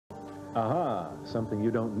Aha, something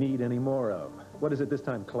you don't need any more of. What is it this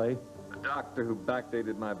time, Clay? The doctor who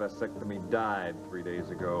backdated my vasectomy died 3 days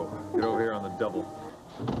ago. Get over here on the double.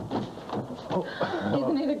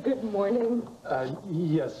 Isn't it a good morning?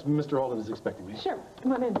 Yes, Mr. Alden is expecting me. Sure,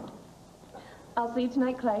 come on in. I'll see you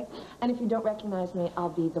tonight, Clay. And if you don't recognize me, I'll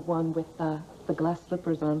be the one with the glass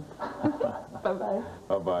slippers on. Bye-bye.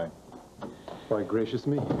 Bye-bye. Why, gracious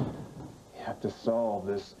me. You have to solve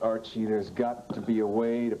this, Archie. There's got to be a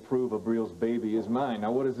way to prove Abriel's baby is mine.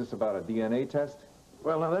 Now, what is this about, a DNA test?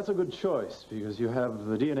 Well, now, that's a good choice, because you have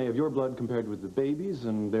the DNA of your blood compared with the baby's,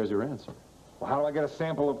 and there's your answer. Well, how do I get a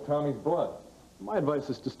sample of Tommy's blood? My advice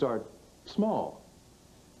is to start small.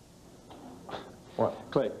 What?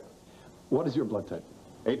 Clay, what is your blood type?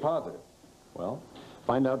 A positive. Well,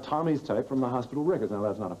 find out Tommy's type from the hospital records. Now,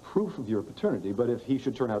 that's not a proof of your paternity, but if he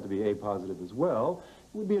should turn out to be A positive as well,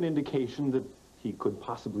 it would be an indication that he could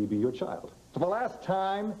possibly be your child. For the last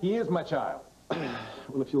time, he is my child.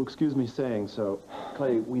 Well, if you'll excuse me saying so,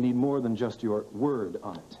 Clay, we need more than just your word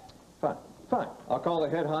on it. Fine, fine. I'll call the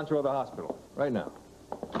head honcho of the hospital right now.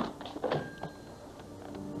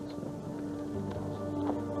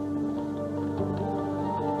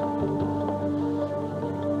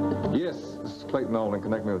 Yes, this is Clayton Alden.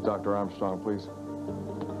 Connect me with Dr. Armstrong, please.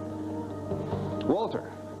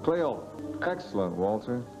 Walter, Clay Alden. Excellent,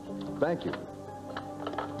 Walter. Thank you.